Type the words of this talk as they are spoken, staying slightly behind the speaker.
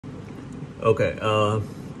Okay,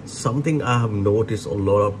 something I have noticed a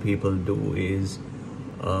lot of people do is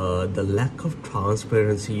the lack of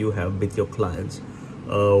transparency you have with your clients.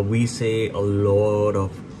 We say a lot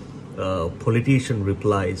of politician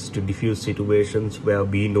replies to diffuse situations where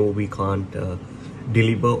we know we can't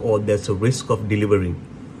deliver, or there's a risk of delivering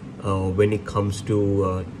when it comes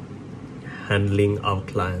to handling our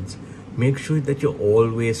clients. Make sure that you're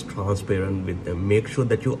always transparent with them. Make sure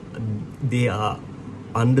that they are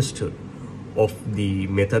understood of the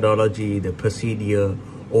methodology, the procedure,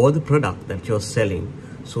 or the product that you're selling,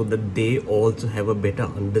 so that they also have a better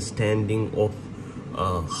understanding of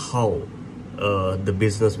how the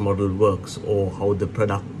business model works, or how the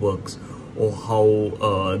product works, or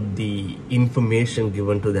how the information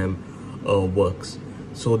given to them works,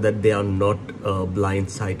 so that they are not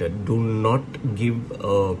blindsided. Do not give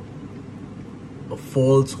a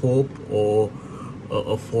false hope or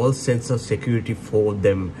a false sense of security for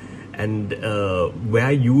them, and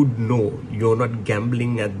where you know you're not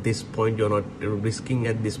gambling at this point, you're not risking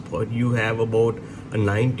at this point. You have about a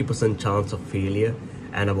 90% chance of failure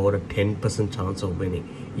and about a 10% chance of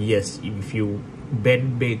winning. Yes, if you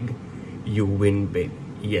bet big, you win big.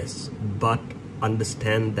 Yes, but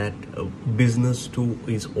understand that business too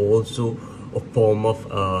is also a form of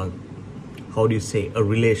how do you say, a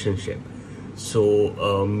relationship.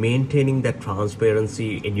 So maintaining that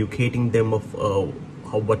transparency, educating them of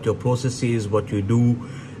what your process is, what you do,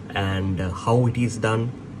 and how it is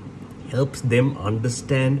done, helps them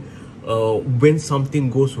understand when something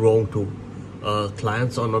goes wrong too.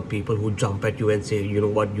 Clients are not people who jump at you and say, you know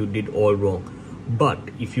what, you did all wrong. But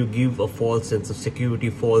if you give a false sense of security,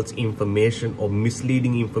 false information or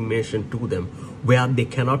misleading information to them, where they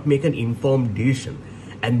cannot make an informed decision,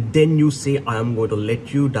 and then you say, I am going to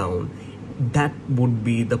let you down, that would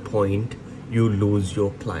be the point you lose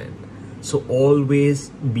your client. So always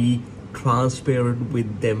be transparent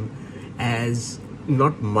with them, as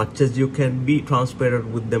not much as you can be transparent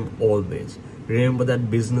with them always. Remember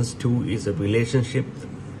that business too is a relationship,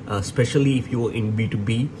 especially if you're in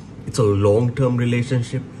B2B. It's a long-term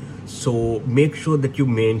relationship, so make sure that you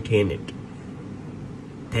maintain it.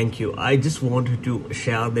 Thank you. I just wanted to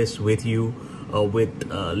share this with you, with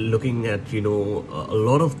looking at, you know, a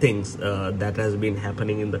lot of things that has been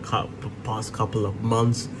happening in the past couple of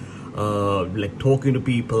months, like talking to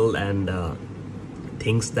people and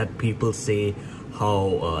things that people say,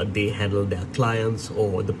 how they handle their clients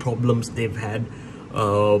or the problems they've had,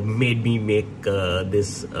 made me make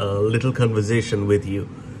this little conversation with you.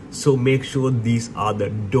 So make sure these are the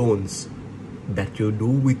don'ts that you do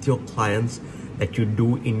with your clients, that you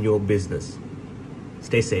do in your business.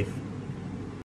 Stay safe.